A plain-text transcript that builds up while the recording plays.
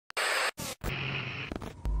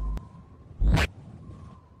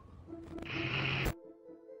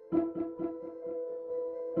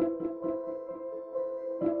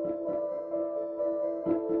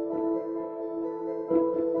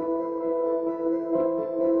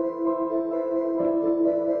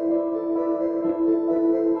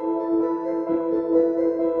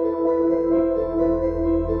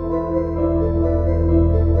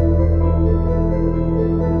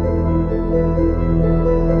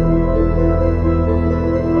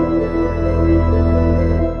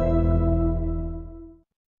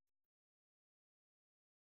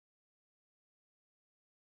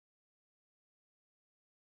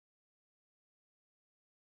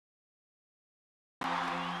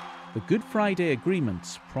The Good Friday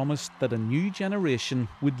Agreement promised that a new generation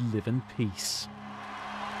would live in peace.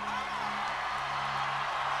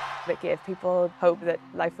 It gave people hope that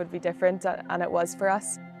life would be different, and it was for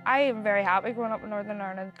us. I am very happy growing up in Northern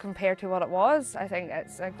Ireland compared to what it was. I think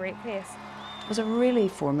it's a great place. It was a really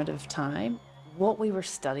formative time. What we were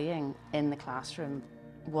studying in the classroom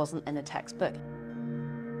wasn't in a textbook.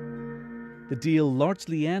 The deal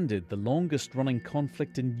largely ended the longest-running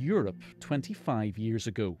conflict in Europe 25 years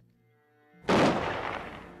ago.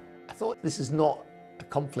 I thought this is not a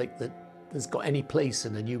conflict that has got any place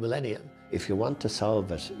in a new millennium. If you want to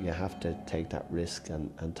solve it, you have to take that risk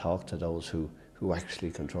and talk to those who actually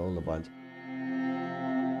control the point.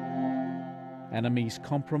 Enemies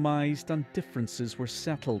compromised and differences were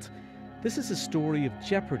settled. This is a story of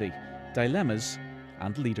jeopardy, dilemmas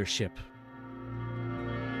and leadership.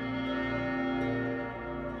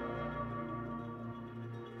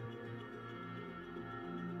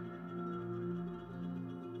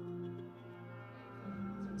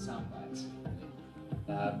 Sound bites.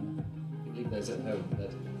 You leave those at home,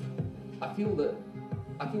 but I feel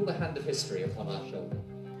the hand of history upon our shoulder.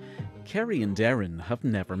 Kerry and Erin have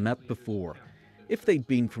never met before. If they'd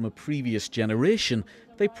been from a previous generation,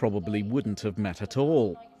 they probably wouldn't have met at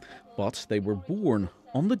all. But they were born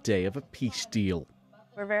on the day of a peace deal.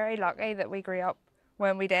 We're very lucky that we grew up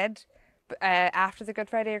when we did. After the Good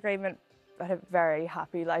Friday Agreement, I had a very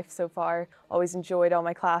happy life so far. Always enjoyed all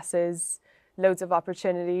my classes, loads of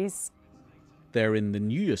opportunities. They're in the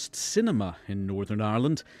newest cinema in Northern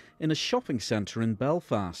Ireland, in a shopping centre in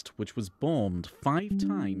Belfast, which was bombed 5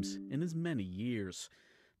 times in as many years.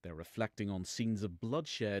 They're reflecting on scenes of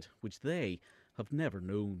bloodshed which they have never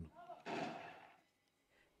known.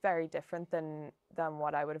 Very different than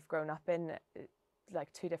what I would have grown up in,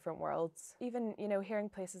 like 2 different worlds. Even, hearing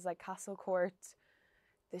places like Castlecourt,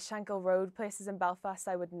 the Shankill Road, places in Belfast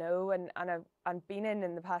I would know and been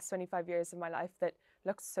in the past 25 years of my life that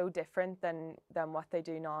looked so different than what they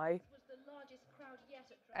do now.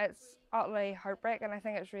 it's utterly heartbreaking. I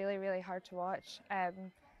think it's really, really hard to watch.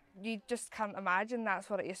 You just can't imagine that's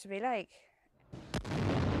what it used to be like.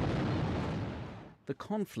 The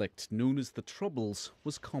conflict, known as the Troubles,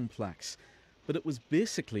 was complex, but it was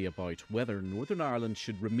basically about whether Northern Ireland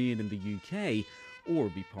should remain in the UK or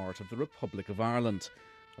be part of the Republic of Ireland.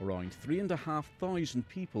 Around 3,500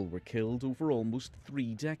 people were killed over almost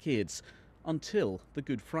 3 decades, until the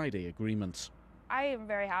Good Friday Agreement. I am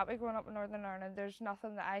very happy growing up in Northern Ireland. There's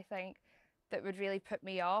nothing that I think that would really put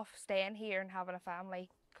me off staying here and having a family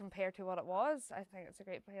compared to what it was. I think it's a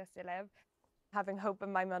great place to live. Having hope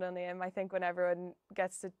in my middle name, I think when everyone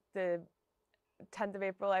gets to the 10th of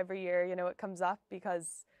April every year, it comes up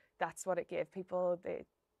because that's what it gave people,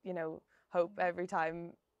 hope every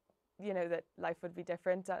time, that life would be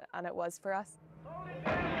different, and it was for us.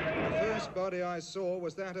 The first body I saw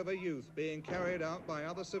was that of a youth being carried out by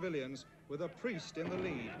other civilians with a priest in the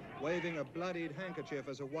lead, waving a bloodied handkerchief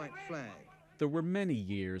as a white flag. There were many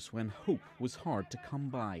years when hope was hard to come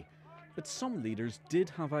by, but some leaders did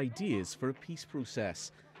have ideas for a peace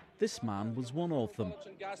process. This man was one of them.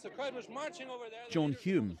 John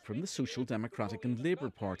Hume from the Social Democratic and Labour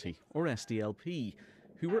Party, or SDLP,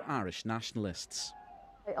 who were Irish nationalists.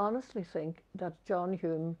 I honestly think that John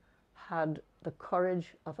Hume had the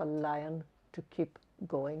courage of a lion to keep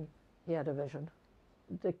going. He had a vision.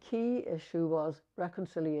 The key issue was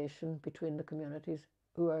reconciliation between the communities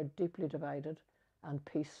who are deeply divided, and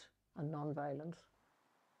peace and non-violence.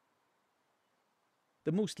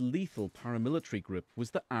 The most lethal paramilitary group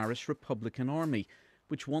was the Irish Republican Army,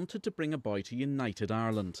 which wanted to bring about a united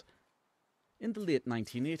Ireland. In the late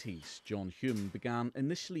 1980s, John Hume began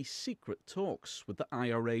initially secret talks with the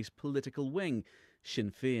IRA's political wing,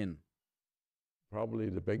 Sinn Féin. Probably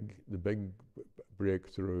the big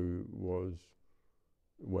breakthrough was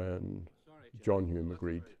when John Hume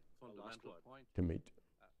agreed to meet.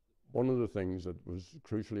 One of the things that was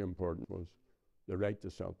crucially important was the right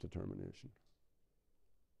to self-determination,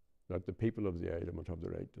 that the people of the island would have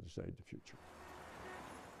the right to decide the future.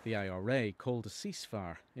 The IRA called a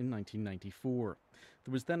ceasefire in 1994.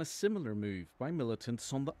 There was then a similar move by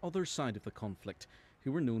militants on the other side of the conflict,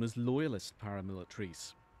 who were known as loyalist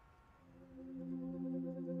paramilitaries.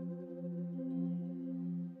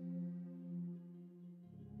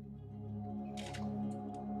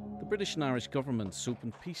 The British and Irish governments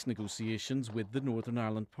opened peace negotiations with the Northern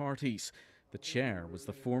Ireland parties. The chair was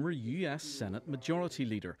the former US Senate Majority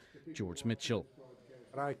Leader, George Mitchell.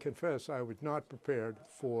 I confess I was not prepared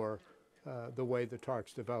for the way the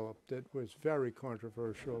talks developed. It was very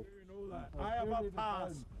controversial. I have a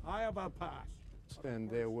pass. I have a pass. And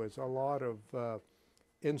there was a lot of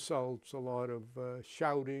insults, a lot of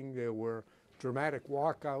shouting. There were dramatic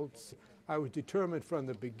walkouts. I was determined from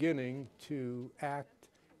the beginning to act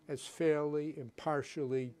as fairly,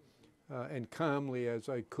 impartially, and calmly as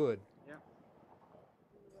I could.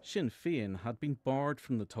 Sinn Féin had been barred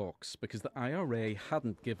from the talks because the IRA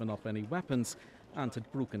hadn't given up any weapons and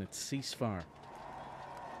had broken its ceasefire.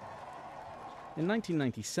 In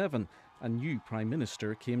 1997, a new Prime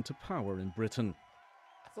Minister came to power in Britain.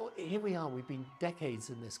 I thought, here we are, we've been decades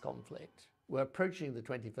in this conflict. We're approaching the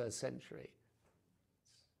 21st century.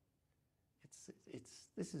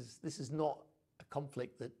 This is not a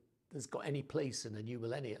conflict that has got any place in a new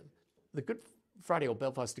millennium. The Good Friday or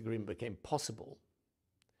Belfast Agreement became possible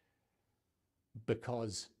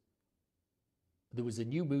because there was a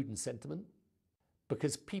new mood and sentiment,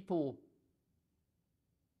 because people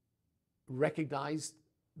recognized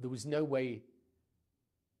there was no way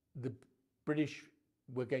the British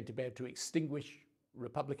were going to be able to extinguish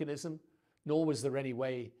republicanism, nor was there any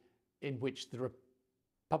way in which the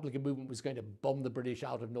Republican movement was going to bomb the British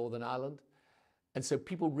out of Northern Ireland. And so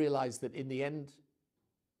people realized that in the end,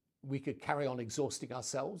 we could carry on exhausting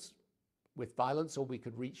ourselves with violence, or we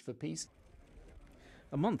could reach for peace.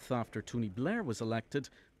 A month after Tony Blair was elected,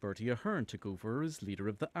 Bertie Ahern took over as leader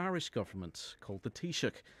of the Irish government, called the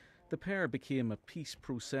Taoiseach. The pair became a peace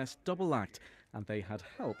process double act, and they had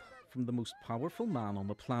help from the most powerful man on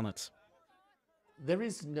the planet. There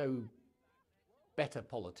is no better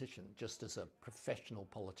politician, just as a professional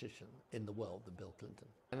politician in the world, than Bill Clinton.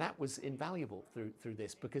 And that was invaluable through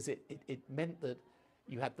this, because it meant that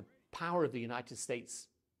you had the power of the United States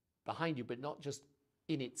behind you, but not just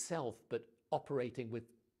in itself, but operating with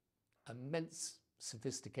immense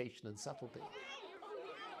sophistication and subtlety.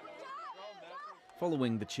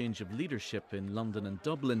 Following the change of leadership in London and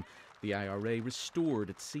Dublin, the IRA restored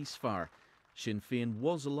its ceasefire. Sinn Féin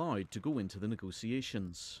was allowed to go into the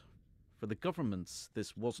negotiations. For the governments,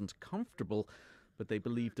 this wasn't comfortable, but they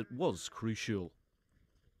believed it was crucial.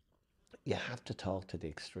 You have to talk to the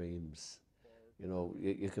extremes. You know,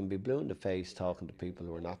 you can be blue in the face talking to people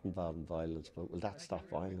who are not involved in violence, but will that stop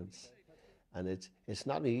violence? And it's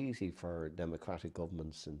not easy for democratic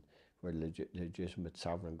governments and for legitimate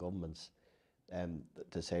sovereign governments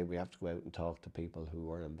to say we have to go out and talk to people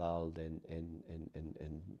who are involved in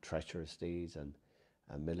treacherous deeds and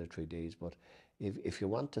military deeds. But if you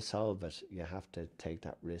want to solve it, you have to take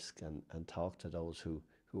that risk and talk to those who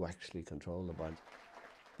actually control the violence.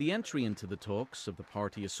 The entry into the talks of the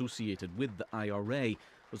party associated with the IRA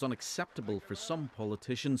was unacceptable for some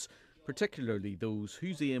politicians, particularly those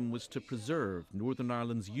whose aim was to preserve Northern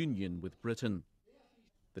Ireland's union with Britain.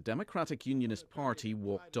 The Democratic Unionist Party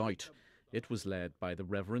walked out. It was led by the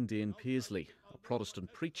Reverend Dane Paisley, a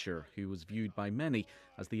Protestant preacher who was viewed by many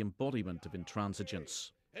as the embodiment of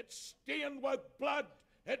intransigence. It's stained with blood.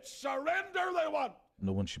 It's surrender they want.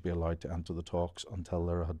 No one should be allowed to enter the talks until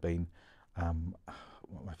there had been,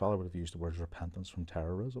 my father would have used the words repentance from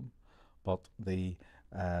terrorism, but the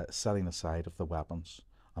setting aside of the weapons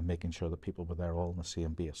and making sure that people were there all on the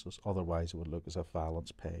same basis. Otherwise it would look as if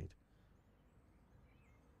violence paid.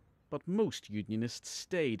 But most unionists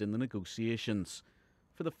stayed in the negotiations.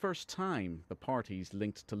 For the first time, the parties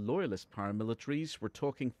linked to loyalist paramilitaries were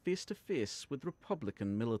talking face-to-face with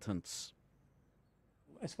Republican militants.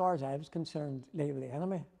 As far as I was concerned, they were the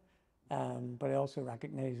enemy. But I also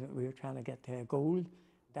recognised that we were trying to get to a goal.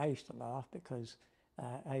 I used to laugh because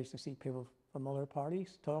I used to see people from other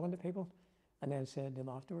parties talking to people and then saying to them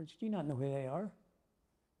afterwards, do you not know who they are?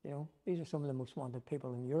 You know, these are some of the most wanted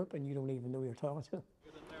people in Europe and you don't even know you're talking to them.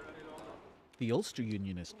 The Ulster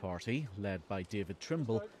Unionist Party, led by David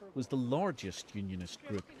Trimble, was the largest unionist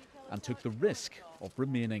group and took the risk of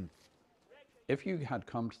remaining. If you had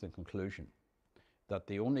come to the conclusion that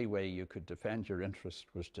the only way you could defend your interests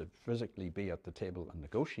was to physically be at the table and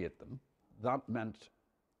negotiate them, that meant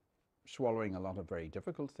swallowing a lot of very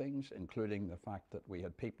difficult things, including the fact that we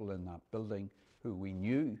had people in that building who we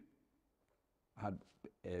knew had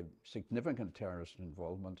significant terrorist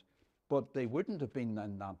involvement, but they wouldn't have been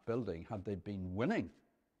in that building had they been winning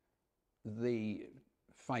the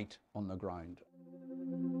fight on the ground.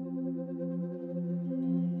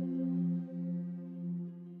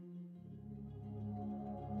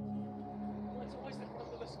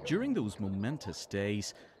 During those momentous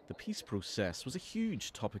days, the peace process was a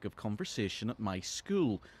huge topic of conversation at my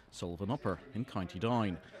school, Sullivan Upper in County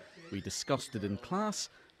Down. We discussed it in class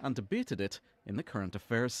and debated it in the Current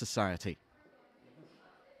Affairs Society.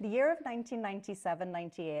 The year of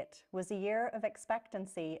 1997-98 was a year of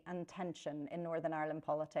expectancy and tension in Northern Ireland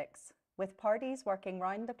politics, with parties working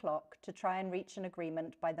round the clock to try and reach an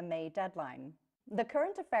agreement by the May deadline. The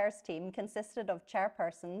current affairs team consisted of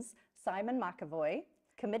chairpersons Simon McAvoy,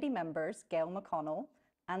 committee members Gail McConnell,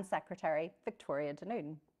 and secretary Victoria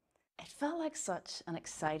Danoon. It felt like such an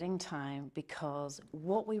exciting time because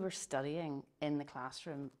what we were studying in the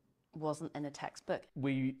classroom wasn't in a textbook.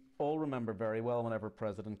 We all remember very well whenever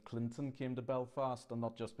President Clinton came to Belfast, and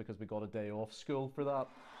not just because we got a day off school for that.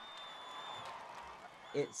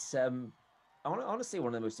 It's honestly one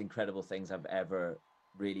of the most incredible things I've ever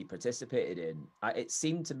really participated in. It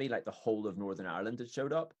seemed to me like the whole of Northern Ireland had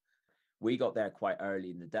showed up. We got there quite early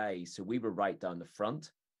in the day, so we were right down the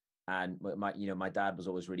front. And my dad was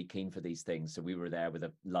always really keen for these things, so we were there with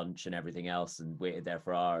a lunch and everything else and waited there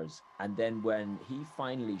for hours. And then when he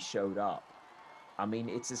finally showed up, I mean,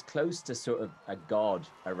 it's as close to sort of a god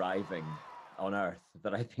arriving on Earth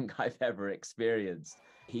that I think I've ever experienced.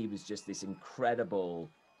 He was just this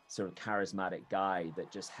incredible sort of charismatic guy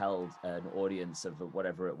that just held an audience of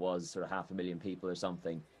whatever it was, sort of 500,000 people or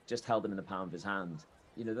something, just held them in the palm of his hand.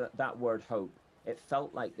 You know, that word hope, it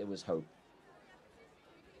felt like there was hope.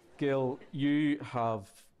 Gail, you have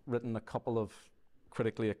written a couple of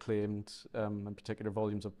critically acclaimed, in particular,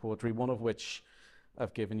 volumes of poetry, one of which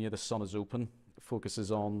I've given you, The Sun is Open,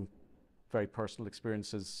 focuses on very personal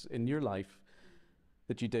experiences in your life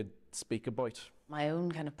that you did speak about. My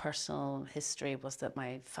own kind of personal history was that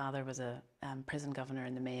my father was a prison governor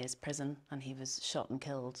in the Maze prison, and he was shot and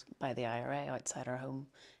killed by the IRA outside our home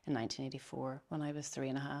in 1984 when I was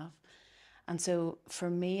 3.5. And so for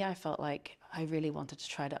me, I felt like I really wanted to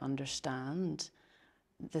try to understand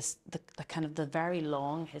this, the kind of the very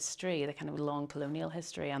long history, the kind of long colonial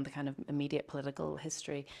history and the kind of immediate political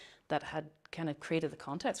history that had kind of created the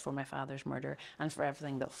context for my father's murder and for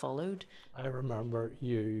everything that followed. I remember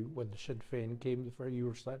you, when the Sinn Féin came, you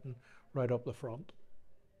were sitting right up the front.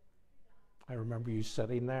 I remember you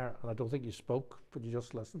sitting there, and I don't think you spoke, but you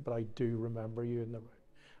just listened, but I do remember you in the room.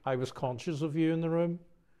 I was conscious of you in the room,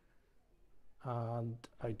 and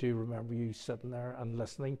I do remember you sitting there and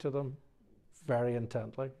listening to them very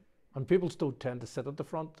intently. And people don't tend to sit at the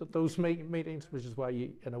front at those meetings, which is why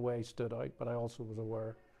you, in a way, stood out, but I also was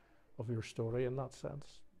aware of your story in that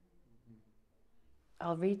sense.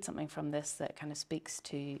 I'll read something from this that kind of speaks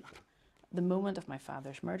to the moment of my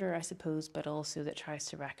father's murder, I suppose, but also that tries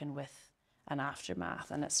to reckon with an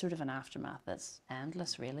aftermath, and it's sort of an aftermath that's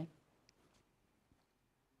endless, really.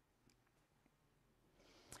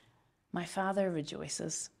 My father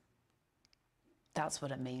rejoices. That's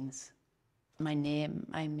what it means. My name,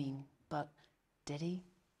 I mean, but did he?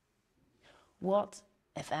 What,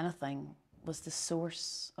 if anything, was the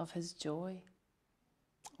source of his joy?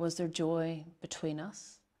 Was there joy between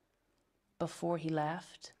us before he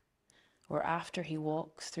left, or after he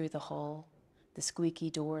walks through the hall, the squeaky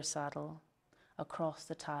door saddle, across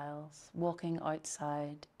the tiles, walking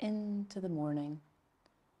outside into the morning,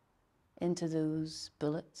 into those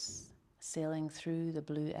bullets sailing through the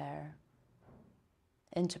blue air,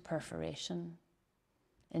 into perforation,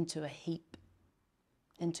 into a heap,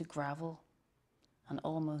 into gravel, an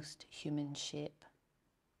almost human shape,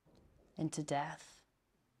 into death,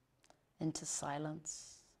 into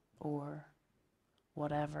silence, or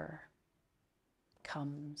whatever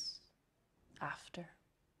comes after.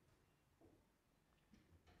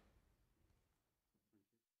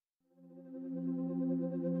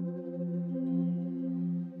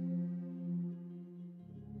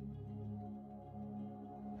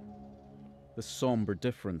 The sombre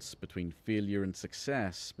difference between failure and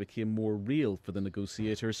success became more real for the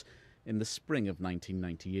negotiators in the spring of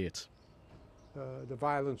 1998. The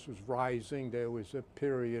violence was rising. There was a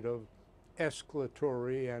period of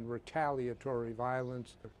escalatory and retaliatory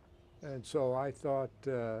violence. And so I thought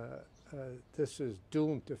this is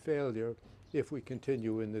doomed to failure if we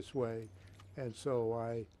continue in this way. And so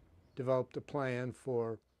I developed a plan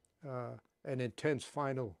for an intense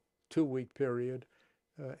final 2-week period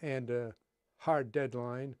and a hard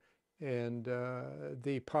deadline, and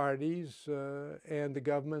the parties and the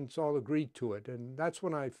governments all agreed to it, and that's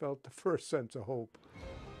when I felt the first sense of hope.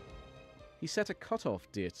 He set a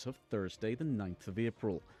cut-off date of Thursday the 9th of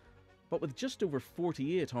April, but with just over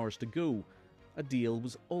 48 hours to go, a deal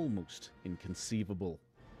was almost inconceivable.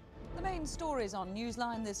 The main stories on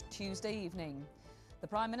Newsline this Tuesday evening. The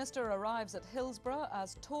Prime Minister arrives at Hillsborough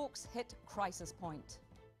as talks hit crisis point.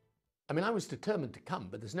 I mean, I was determined to come,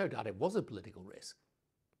 but there's no doubt it was a political risk.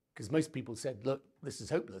 Because most people said, look, this is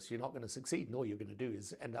hopeless, you're not going to succeed, and all you're going to do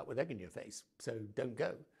is end up with egg in your face, so don't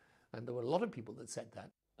go. And there were a lot of people that said that.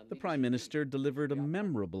 The Prime Minister delivered a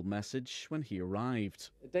memorable message when he arrived.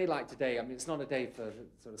 A day like today, I mean, it's not a day for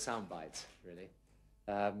sort of sound bites, really.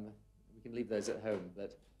 We can leave those at home,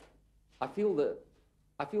 but I feel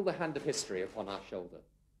I feel the hand of history upon our shoulder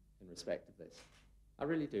in respect of this. I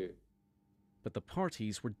really do. But the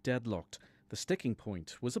parties were deadlocked. The sticking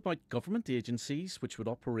point was about government agencies which would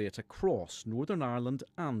operate across Northern Ireland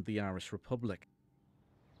and the Irish Republic.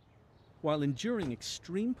 While enduring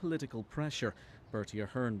extreme political pressure, Bertie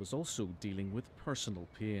Ahern was also dealing with personal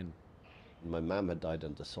pain. My mum had died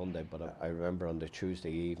on the Sunday, but I remember on the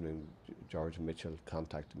Tuesday evening, George Mitchell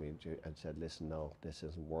contacted me and said, listen, no, this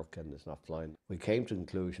isn't working, it's not flying. We came to the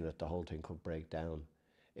conclusion that the whole thing could break down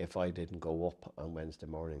if I didn't go up on Wednesday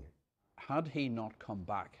morning. Had he not come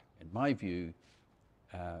back, in my view,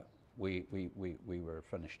 we were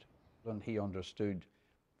finished. And he understood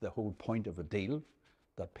the whole point of a deal,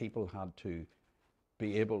 that people had to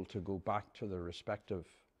be able to go back to their respective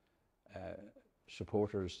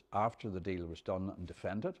supporters after the deal was done and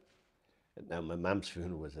defend it. Now, my mum's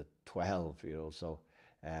funeral was at 12, you know, so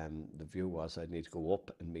the view was I'd need to go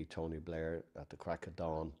up and meet Tony Blair at the crack of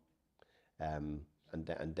dawn, and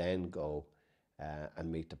then go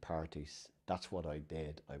and meet the parties. That's what I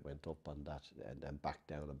did. I went up on that and then back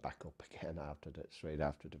down and back up again straight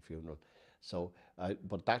after the funeral. So,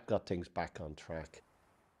 but that got things back on track.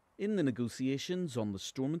 In the negotiations on the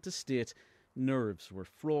Stormont estate, nerves were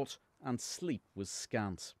fraught and sleep was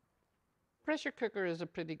scant. Pressure cooker is a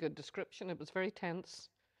pretty good description. It was very tense.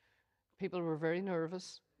 People were very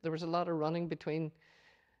nervous. There was a lot of running between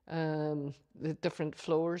the different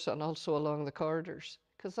floors and also along the corridors,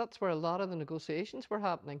 because that's where a lot of the negotiations were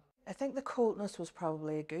happening. I think the coldness was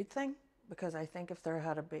probably a good thing, because I think if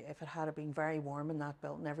it had been very warm in that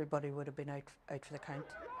building, everybody would have been out for the count.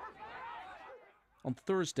 On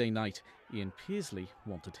Thursday night, Ian Paisley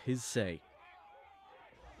wanted his say.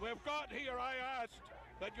 We've got here, I asked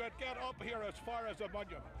that you'd get up here as far as the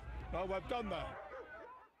monument. Now we've done that.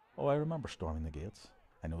 Oh, I remember storming the gates.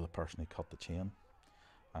 I know the person who cut the chain.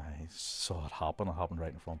 I saw it happen. It happened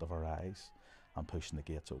right in front of our eyes. And pushing the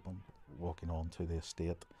gates open, walking on to the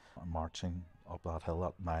estate, and marching up that hill.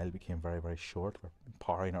 That mile became very, very short. We're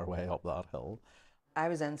powering our way up that hill. I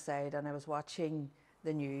was inside and I was watching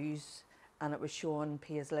the news, and it was showing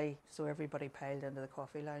Paisley, so everybody piled into the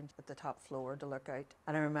coffee lounge at the top floor to look out.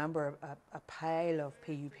 And I remember a pile of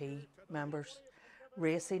PUP members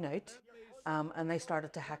racing out, and they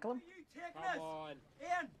started to heckle him. Come on.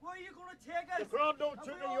 Ian, where are you going to take us? The Condone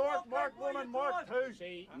to New York, Mark 1 and Mark 2.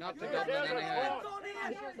 See, not to Dublin anyhow.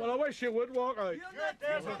 Well, I wish you would walk out.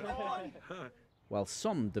 While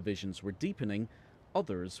some divisions were deepening,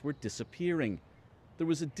 others were disappearing. There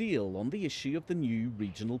was a deal on the issue of the new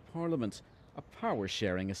regional parliament, a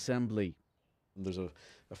power-sharing assembly. There's a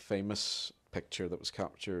famous picture that was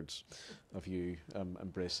captured of you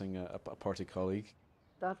embracing a party colleague.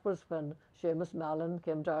 That was when Seamus Mallon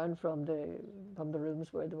came down from the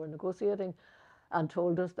rooms where they were negotiating and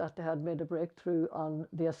told us that they had made a breakthrough on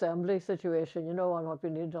the assembly situation, you know, on what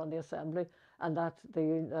we needed on the assembly, and that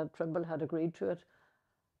Trimble had agreed to it.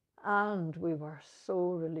 And we were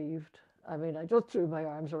so relieved. I mean, I just threw my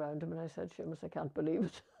arms around him and I said, Seamus, I can't believe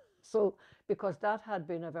it. So, because that had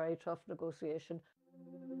been a very tough negotiation.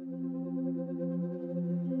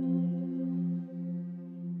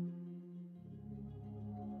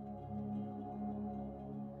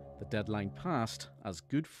 The deadline passed as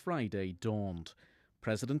Good Friday dawned.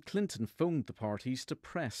 President Clinton phoned the parties to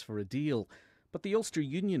press for a deal, but the Ulster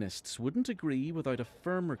Unionists wouldn't agree without a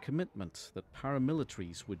firmer commitment that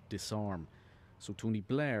paramilitaries would disarm. So Tony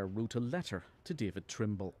Blair wrote a letter to David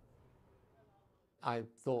Trimble. I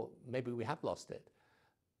thought maybe we have lost it,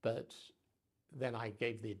 but then I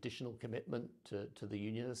gave the additional commitment to the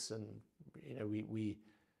unionists, and you know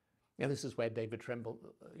and this is where David Trimble,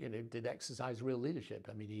 you know, did exercise real leadership.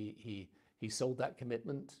 I mean, he sold that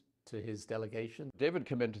commitment to his delegation. David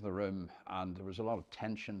came into the room and there was a lot of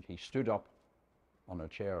tension. He stood up on a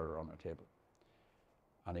chair or on a table,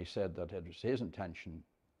 and he said that it was his intention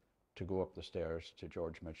to go up the stairs to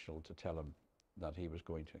George Mitchell to tell him that he was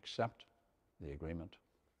going to accept the agreement.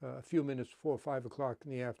 A few minutes before 5 o'clock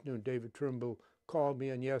in the afternoon, David Trimble called me,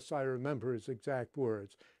 and yes, I remember his exact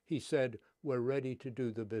words. He said, "We're ready to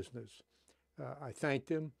do the business." I thanked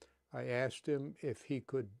him. I asked him if he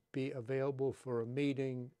could be available for a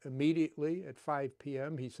meeting immediately at 5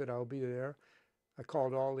 p.m. He said, "I'll be there." I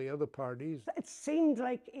called all the other parties. It seemed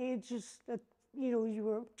like ages that, you know, you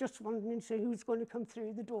were just wondering to see who's going to come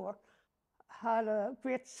through the door. Had a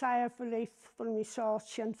great sigh of relief when we saw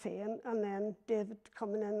Sinn Féin and then David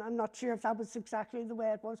coming in. I'm not sure if that was exactly the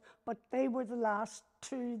way it was, but they were the last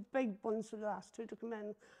two, the big ones were the last two to come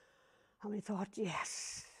in. And we thought,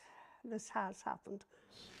 yes, this has happened.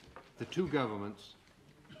 The two governments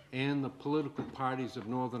and the political parties of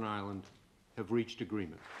Northern Ireland have reached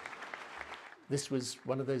agreement. this was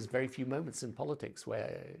one of those very few moments in politics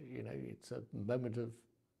where, you know, it's a moment of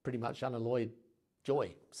pretty much unalloyed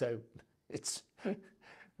joy. So it's,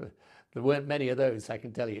 there weren't many of those, I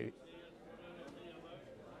can tell you.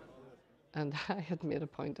 And I had made a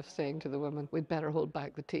point of saying to the women, we'd better hold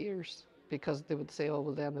back the tears, because they would say, oh,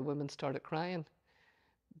 well, then the women started crying.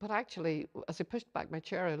 But actually, as I pushed back my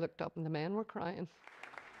chair, I looked up and the men were crying.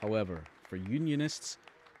 However, for unionists,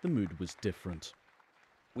 the mood was different.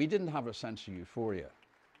 We didn't have a sense of euphoria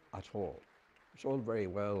at all. It's all very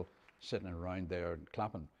well sitting around there and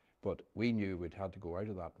clapping, but we knew we'd had to go out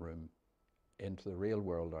of that room into the real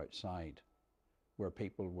world outside, where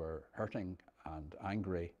people were hurting and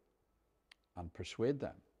angry, and persuade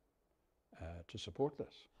them to support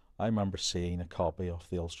this. I remember seeing a copy of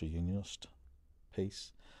the Ulster Unionist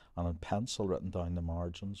piece, and in pencil written down the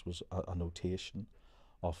margins was a notation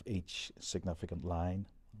of each significant line.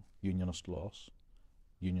 Unionist loss,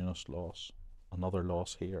 another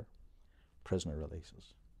loss here, prisoner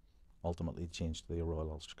releases. Ultimately changed to the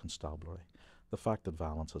Royal Ulster Constabulary. The fact that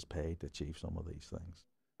violence has paid to achieve some of these things.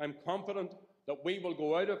 I'm confident that we will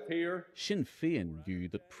go out of here. Sinn Féin knew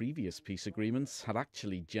that previous peace agreements had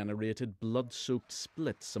actually generated blood-soaked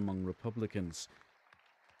splits among Republicans.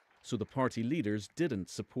 So the party leaders didn't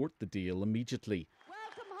support the deal immediately.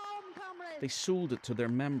 Welcome home, comrades. They sold it to their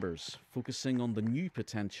members, focusing on the new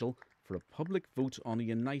potential for a public vote on a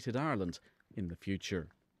united Ireland in the future.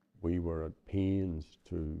 We were at pains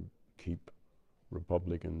to keep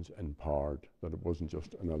Republicans empowered, that it wasn't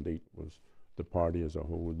just an elite, it was the party as a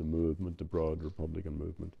whole, the movement, the broad Republican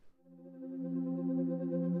movement.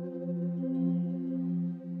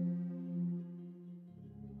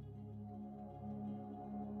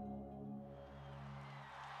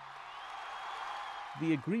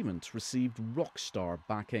 The agreement received rock-star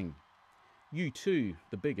backing. U2,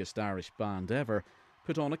 the biggest Irish band ever,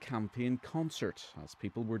 put on a campaign concert as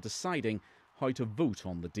people were deciding how to vote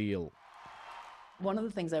on the deal. One of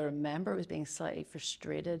the things I remember was being slightly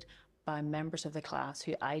frustrated by members of the class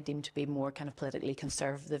who I deemed to be more kind of politically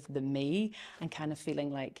conservative than me, and kind of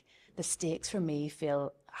feeling like the stakes for me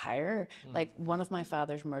feel higher. Like, one of my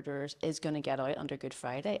father's murderers is going to get out under Good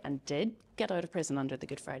Friday, and did get out of prison under the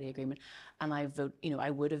Good Friday Agreement, and I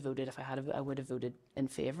would have voted, if I had, I would have voted in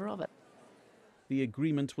favour of it. The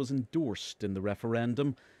agreement was endorsed in the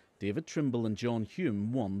referendum. David Trimble and John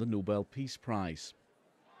Hume won the Nobel Peace Prize.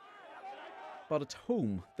 But at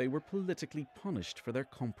home, they were politically punished for their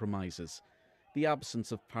compromises. The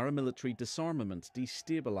absence of paramilitary disarmament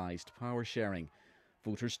destabilised power sharing.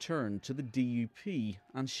 Voters turned to the DUP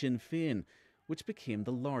and Sinn Féin, which became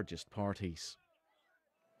the largest parties.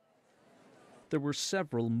 There were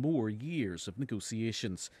several more years of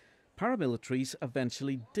negotiations. Paramilitaries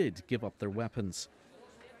eventually did give up their weapons.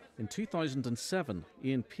 In 2007,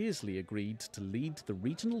 Ian Paisley agreed to lead the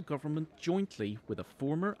regional government jointly with a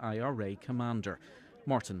former IRA commander,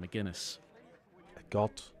 Martin McGuinness. It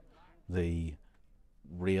got the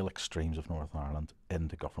real extremes of Northern Ireland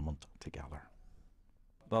into government together.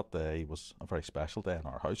 That day was a very special day in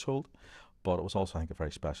our household, but it was also, I think, a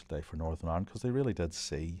very special day for Northern Ireland, because they really did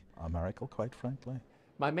see a miracle, quite frankly.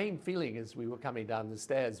 My main feeling as we were coming down the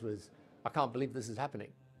stairs was, I can't believe this is happening.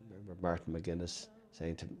 I remember Martin McGuinness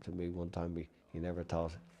saying to me one time, he never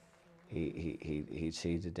thought he'd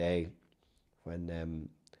see the day when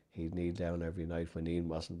he'd kneel down every night when Ian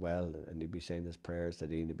wasn't well, and he'd be saying his prayers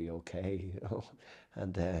that Ian would be okay, you know.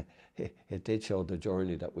 And it did show the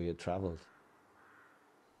journey that we had travelled.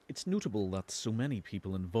 It's notable that so many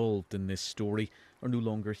people involved in this story are no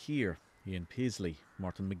longer here. Ian Paisley,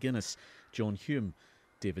 Martin McGuinness, John Hume,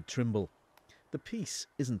 David Trimble. The peace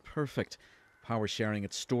isn't perfect. Power sharing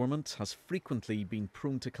at Stormont has frequently been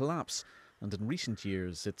prone to collapse, and in recent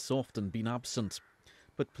years it's often been absent.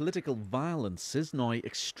 But political violence is now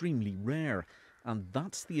extremely rare, and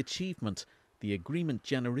that's the achievement the agreement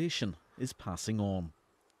generation is passing on.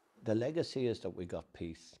 The legacy is that we got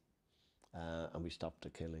peace and we stopped the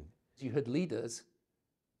killing. You had leaders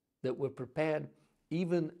that were prepared,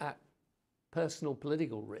 even at personal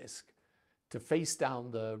political risk, to face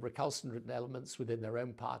down the recalcitrant elements within their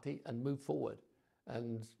own party and move forward.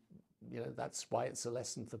 And, you know, that's why it's a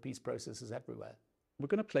lesson for peace processes everywhere. We're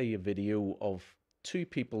going to play a video of two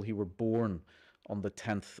people who were born on the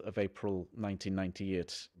 10th of April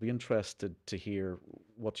 1998. Be interested to hear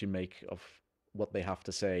what you make of what they have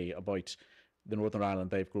to say about the Northern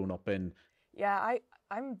Ireland they've grown up in. Yeah,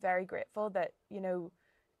 I'm very grateful that, you know,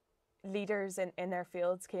 leaders in their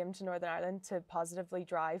fields came to Northern Ireland to positively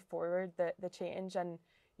drive forward the change and,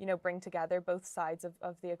 you know, bring together both sides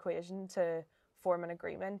of the equation to form an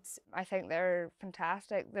agreement. I think they're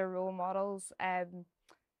fantastic. They're role models.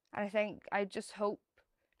 And I think I just hope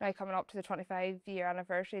now coming up to the 25-year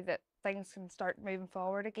anniversary that things can start moving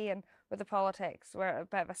forward again with the politics. We're at a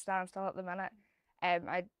bit of a standstill at the minute. And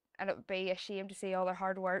it would be a shame to see all their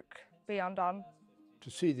hard work be undone. To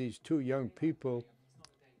see these two young people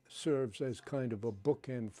serves as kind of a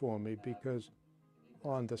bookend for me, because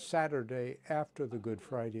on the Saturday after the Good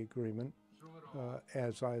Friday Agreement,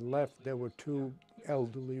 as I left, there were two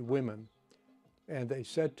elderly women, and they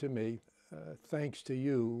said to me, thanks to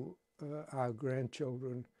you, our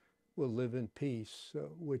grandchildren will live in peace,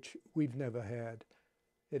 which we've never had.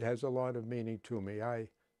 It has a lot of meaning to me. I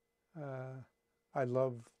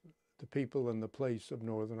love the people and the place of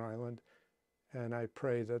Northern Ireland, and I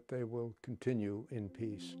pray that they will continue in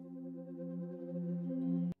peace.